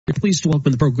Pleased to welcome to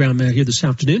the program here this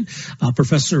afternoon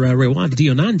Professor Raywat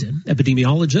Deonandan,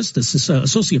 epidemiologist,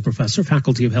 associate professor,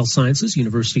 Faculty of Health Sciences,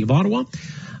 University of Ottawa.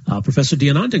 Professor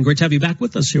Deonandan, great to have you back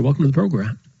with us here. Welcome to the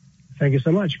program. Thank you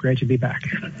so much. Great to be back.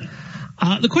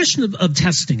 The question of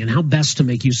testing and how best to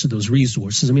make use of those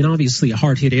resources. I mean, obviously, a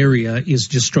hard-hit area is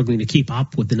just struggling to keep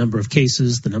up with the number of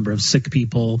cases, the number of sick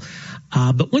people.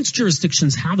 But once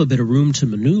jurisdictions have a bit of room to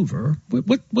maneuver,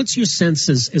 what's your sense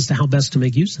as to how best to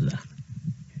make use of that?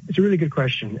 It's a really good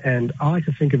question, and I like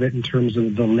to think of it in terms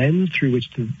of the lens through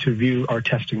which to view our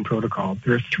testing protocol.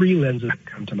 There are three lenses that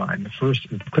come to mind. The first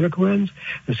is the clinical lens,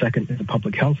 the second is the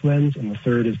public health lens, and the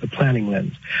third is the planning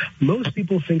lens. Most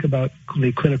people think about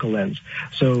the clinical lens.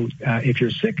 So if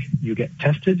you're sick, you get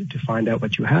tested to find out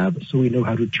what you have so we know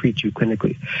how to treat you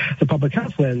clinically. The public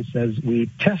health lens says we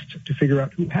test to figure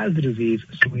out who has the disease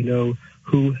so we know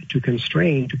who to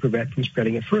constrain to prevent from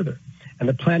spreading it further. And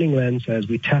the planning lens says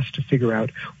we test to figure out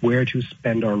where to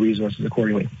spend our resources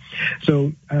accordingly.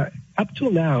 So up till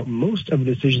now, most of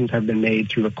the decisions have been made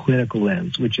through a clinical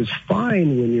lens, which is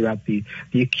fine when you're at the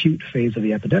acute phase of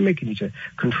the epidemic and you need to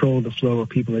control the flow of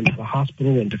people into the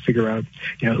hospital and to figure out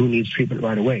who needs treatment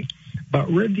right away. But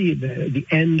we're at the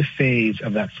end phase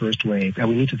of that first wave, and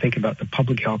we need to think about the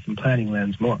public health and planning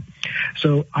lens more.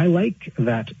 So I like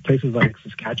that places like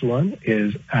Saskatchewan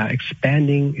is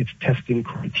expanding its testing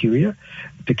criteria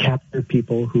to capture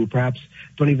people who perhaps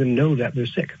don't even know that they're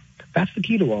sick. That's the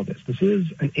key to all this. This is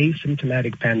an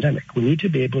asymptomatic pandemic. We need to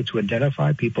be able to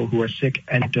identify people who are sick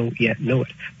and don't yet know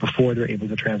it before they're able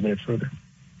to transmit it further.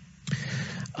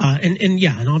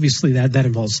 And obviously that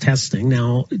involves testing.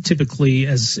 Now, typically,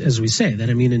 as we say, that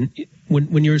I mean,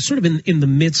 when you're sort of in the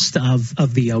midst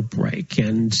of the outbreak,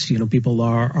 and people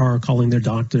are calling their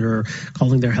doctor,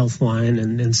 calling their health line,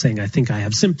 and saying, I think I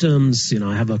have symptoms.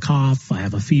 I have a cough, I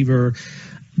have a fever.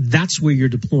 That's where you're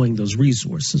deploying those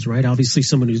resources, right? Obviously,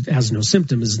 someone who has no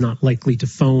symptom is not likely to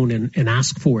phone and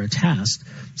ask for a test.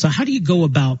 So how do you go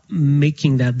about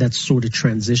making that sort of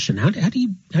transition? How do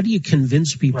you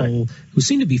convince people who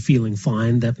seem to be feeling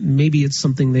fine that maybe it's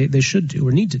something they should do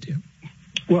or need to do?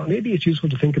 Well, maybe it's useful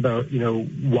to think about,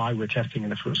 why we're testing in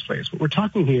the first place. What we're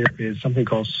talking here is something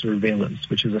called surveillance,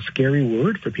 which is a scary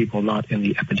word for people not in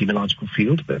the epidemiological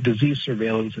field. But disease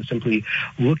surveillance is simply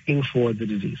looking for the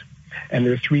disease. And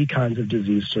there are three kinds of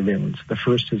disease surveillance. The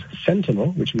first is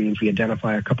sentinel, which means we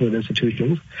identify a couple of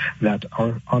institutions that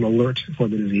are on alert for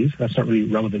the disease. That's not really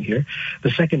relevant here.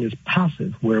 The second is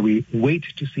passive, where we wait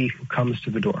to see who comes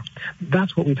to the door.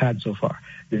 That's what we've had so far.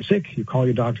 You're sick, you call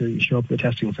your doctor, you show up at the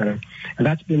testing center. And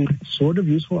that's been sort of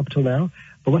useful up till now.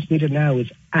 But what's needed now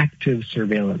is active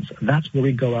surveillance. That's where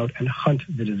we go out and hunt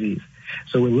the disease.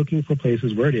 So we're looking for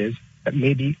places where it is that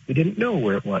maybe we didn't know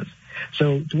where it was.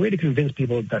 So the way to convince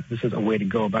people that this is a way to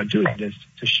go about doing it is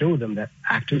to show them that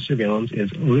active surveillance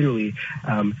is literally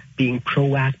being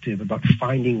proactive about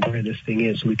finding where this thing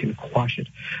is so we can quash it.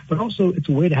 But also it's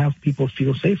a way to have people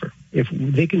feel safer. If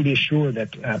they can be assured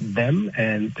that them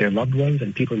and their loved ones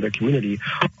and people in their community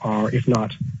are, if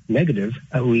not negative,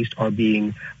 at least are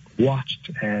being watched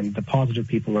and the positive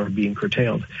people are being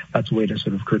curtailed. That's a way to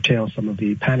sort of curtail some of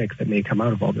the panic that may come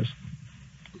out of all this.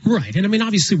 Right. And I mean,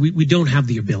 obviously, we don't have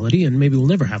the ability, and maybe we'll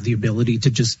never have the ability to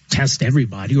just test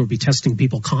everybody or be testing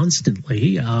people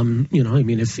constantly.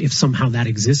 If somehow that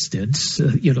existed,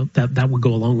 that would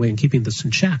go a long way in keeping this in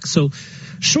check. So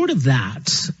short of that,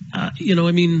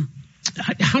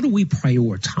 how do we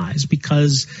prioritize?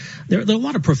 Because there are a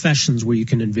lot of professions where you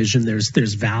can envision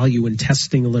there's value in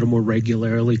testing a little more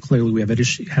regularly. Clearly, we have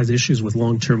issues with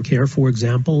long-term care, for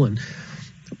example, and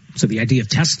so the idea of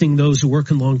testing those who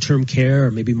work in long-term care,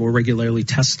 or maybe more regularly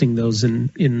testing those in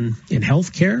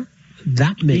healthcare,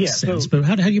 that makes sense. But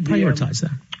how do you prioritize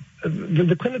that?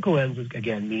 The clinical lens,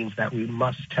 again, means that we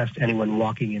must test anyone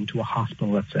walking into a hospital,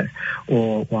 let's say,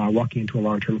 or walking into a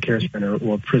long-term care center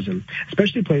or prison,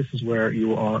 especially places where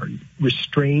you are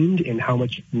restrained in how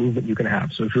much movement you can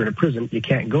have. So if you're in a prison, you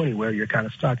can't go anywhere, you're kind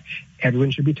of stuck.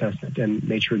 Everyone should be tested and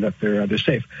make sure that they're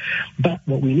safe. But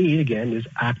what we need, again, is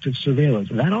active surveillance.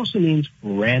 That also means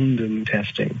random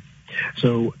testing.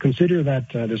 So consider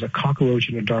that there's a cockroach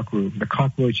in a dark room. The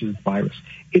cockroach is the virus.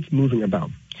 It's moving about.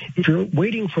 If you're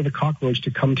waiting for the cockroach to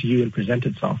come to you and present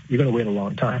itself, you're going to wait a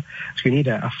long time. So you need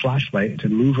a flashlight to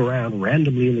move around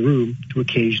randomly in the room to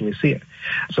occasionally see it.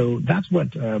 So that's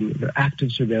what the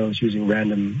active surveillance using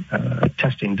random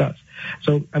testing does.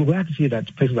 So I'm glad to see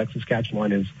that places like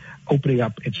Saskatchewan is opening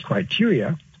up its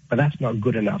criteria, but that's not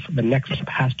good enough. The next step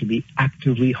has to be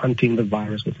actively hunting the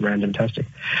virus with random testing.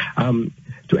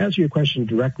 To answer your question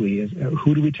directly, is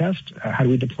who do we test? How do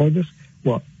we deploy this?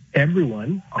 Well,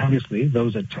 everyone, obviously,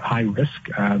 those at high risk,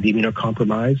 the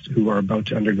immunocompromised who are about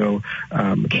to undergo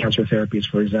cancer therapies,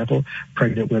 for example,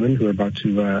 pregnant women who are about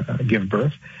to give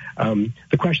birth.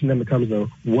 The question then becomes, though,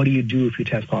 what do you do if you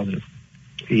test positive?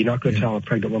 You're not going to tell a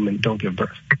pregnant woman, don't give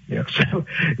birth. So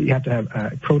you have to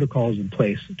have protocols in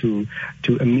place to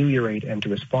ameliorate and to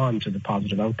respond to the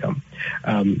positive outcome.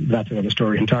 That's another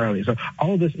story entirely. So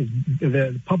all of this is,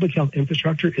 the public health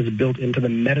infrastructure is built into the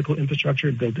medical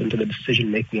infrastructure, built into the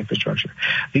decision-making infrastructure.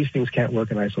 These things can't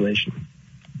work in isolation.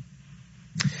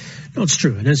 No, it's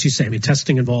true. And as you say, I mean,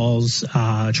 testing involves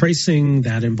tracing,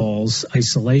 that involves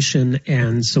isolation.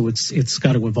 And so it's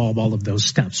got to involve all of those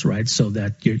steps, right? So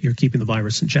that you're keeping the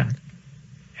virus in check.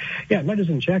 Yeah, not just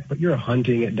in check, but you're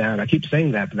hunting it down. I keep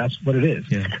saying that, but that's what it is.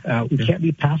 We can't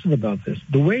be passive about this.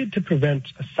 The way to prevent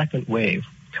a second wave,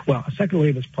 well, a second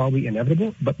wave is probably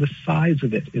inevitable, but the size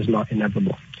of it is not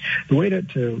inevitable. The way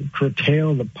to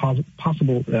curtail the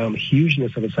possible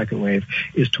hugeness of a second wave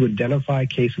is to identify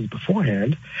cases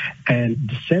beforehand and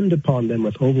descend upon them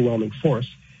with overwhelming force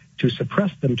to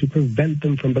suppress them, to prevent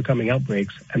them from becoming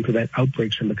outbreaks and prevent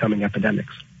outbreaks from becoming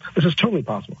epidemics. This is totally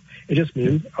possible. It just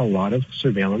means a lot of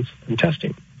surveillance and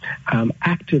testing.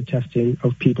 Active testing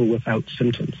of people without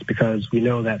symptoms, because we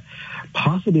know that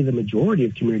possibly the majority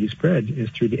of community spread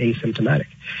is through the asymptomatic.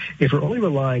 If we're only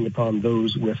relying upon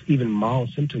those with even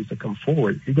mild symptoms that come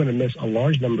forward, you're going to miss a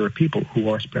large number of people who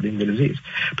are spreading the disease,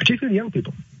 particularly young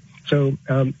people. So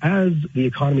as the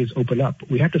economies open up,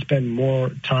 we have to spend more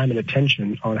time and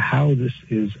attention on how this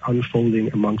is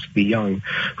unfolding amongst the young,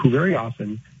 who very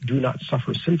often do not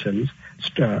suffer symptoms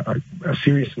are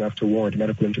serious enough to warrant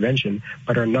medical intervention,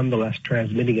 but are nonetheless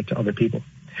transmitting it to other people.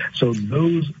 So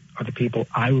those are the people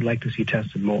I would like to see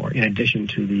tested more, in addition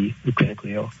to the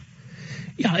critically ill.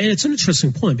 Yeah, and it's an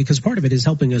interesting point, because part of it is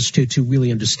helping us to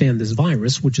really understand this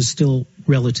virus, which is still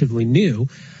relatively new.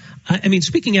 I mean,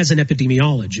 speaking as an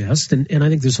epidemiologist, and I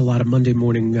think there's a lot of Monday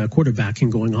morning quarterbacking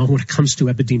going on when it comes to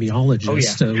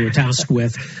epidemiologists. We're tasked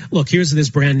with, look, here's this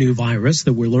brand new virus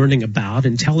that we're learning about,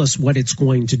 and tell us what it's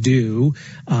going to do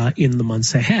in the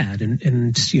months ahead.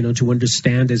 And to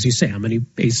understand, as you say, how many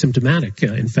asymptomatic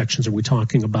infections are we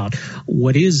talking about?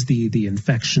 What is the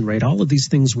infection rate? All of these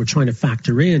things we're trying to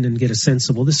factor in and get a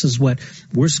sense of, well, this is what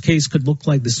worst case could look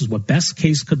like. This is what best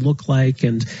case could look like.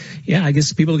 And yeah, I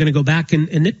guess people are going to go back and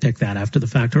nitpick that after the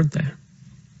fact, aren't they?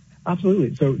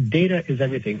 Absolutely. So data is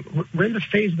everything. We're in the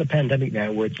phase of the pandemic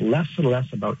now where it's less and less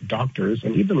about doctors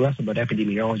and even less about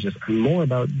epidemiologists and more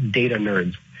about data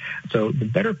nerds. So the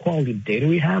better quality data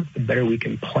we have, the better we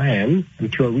can plan and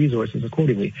throw resources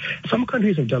accordingly. Some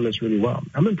countries have done this really well.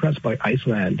 I'm impressed by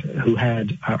Iceland, who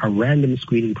had a random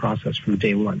screening process from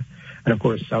day one. And, of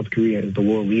course, South Korea is the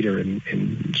world leader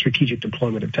in strategic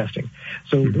deployment of testing.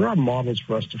 So there are models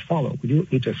for us to follow. We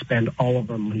don't need to spend all of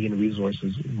our money and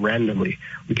resources randomly.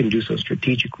 We can do so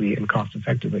strategically and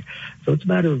cost-effectively. So it's a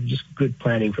matter of just good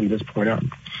planning from this point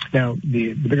on. Now,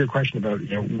 the bigger question about,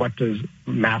 what does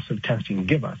massive testing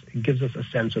give us? It gives us a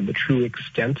sense of the true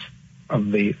extent of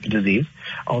the disease.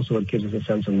 Also, it gives us a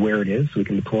sense of where it is, so we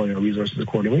can deploy our resources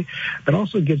accordingly. But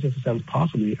also gives us a sense,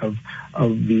 possibly, of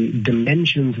the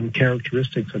dimensions and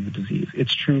characteristics of the disease.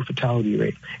 Its true fatality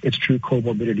rate, its true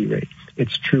comorbidity rate,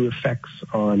 its true effects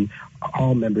on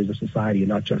all members of society and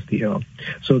not just the ill.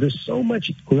 So there's so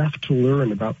much left to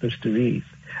learn about this disease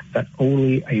that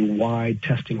only a wide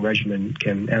testing regimen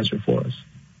can answer for us.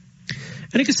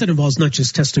 And I guess that involves not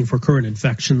just testing for current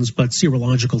infections, but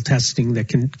serological testing that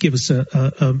can give us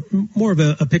a more of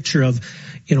a picture of,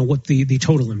 what the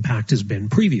total impact has been,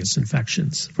 previous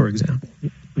infections, for example.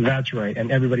 That's right.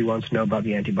 And everybody wants to know about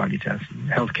the antibody test.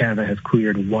 Health Canada has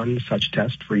cleared one such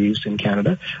test for use in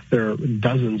Canada. There are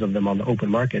dozens of them on the open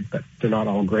market, but they're not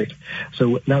all great.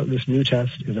 So now that this new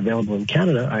test is available in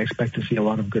Canada, I expect to see a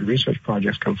lot of good research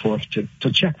projects come forth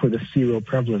to check for the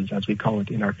seroprevalence, as we call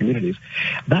it in our communities.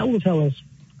 That will tell us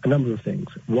a number of things.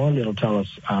 One, it'll tell us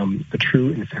the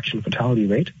true infection fatality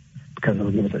rate, because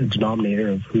it'll give us a denominator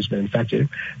of who's been infected.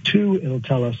 Two, it'll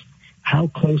tell us how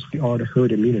close we are to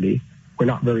herd immunity. We're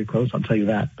not very close, I'll tell you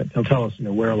that, but it'll tell us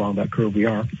where along that curve we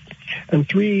are. And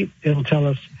three, it'll tell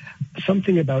us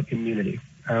something about immunity.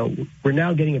 We're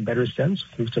now getting a better sense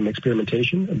through some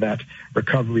experimentation that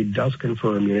recovery does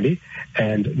confer immunity,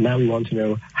 and now we want to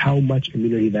know how much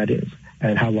immunity that is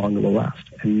and how long it will last,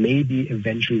 and maybe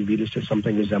eventually lead us to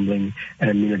something resembling an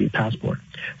immunity passport.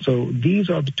 So these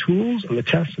are the tools and the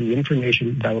tests and the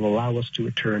information that will allow us to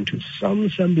return to some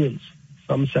semblance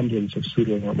of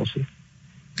pseudo-normalcy.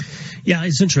 Yeah,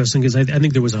 it's interesting because I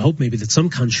think there was a hope maybe that some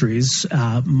countries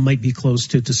might be close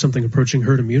to something approaching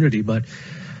herd immunity, but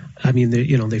I mean,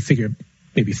 they figure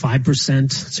maybe 5%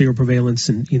 seroprevalence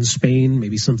in Spain,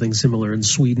 maybe something similar in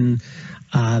Sweden.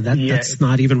 That's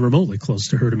not even remotely close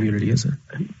to herd immunity, is it?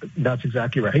 That's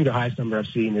exactly right. I think the highest number I've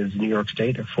seen is New York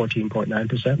State at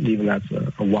 14.9%, and even that's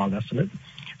a wild estimate.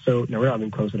 So, no, we're not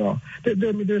even close at all.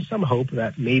 There's some hope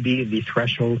that maybe the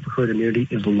threshold for herd immunity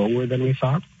is lower than we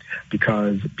thought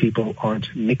because people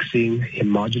aren't mixing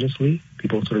homogeneously.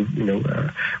 People sort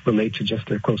of, relate to just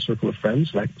their close circle of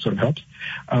friends. That sort of helps.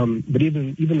 But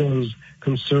even those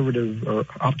conservative or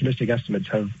optimistic estimates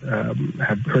have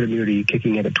herd immunity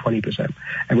kicking in at 20%,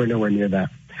 and we're nowhere near that.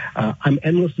 I'm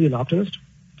endlessly an optimist,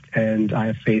 and I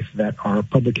have faith that our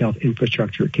public health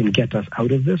infrastructure can get us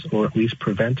out of this, or at least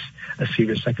prevent a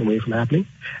serious second wave from happening.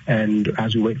 And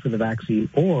as we wait for the vaccine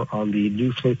or on the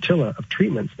new flotilla of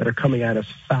treatments that are coming at us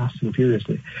fast and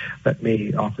furiously, that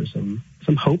may offer some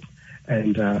hope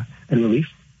and relief.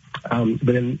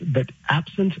 But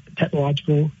absent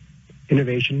technological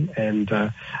innovation and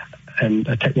a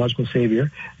technological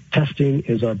savior, testing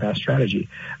is our best strategy.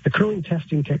 The current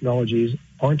testing technologies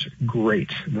aren't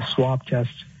great. The swab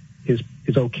test is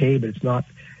okay, but it's not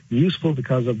useful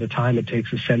because of the time it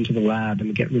takes to send to the lab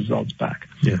and get results back.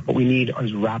 Yeah. What we need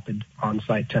is rapid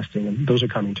on-site testing, and those are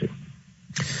coming too.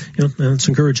 Yeah, that's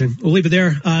encouraging. We'll leave it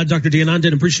there. Dr.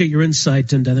 Deonandan, appreciate your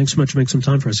insight, and thanks so much for making some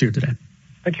time for us here today.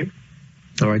 Thank you.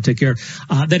 All right, take care.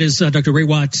 That is Dr.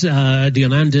 Raywat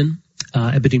Deonandan,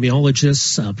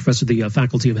 epidemiologist, professor of the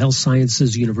Faculty of Health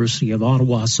Sciences, University of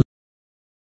Ottawa.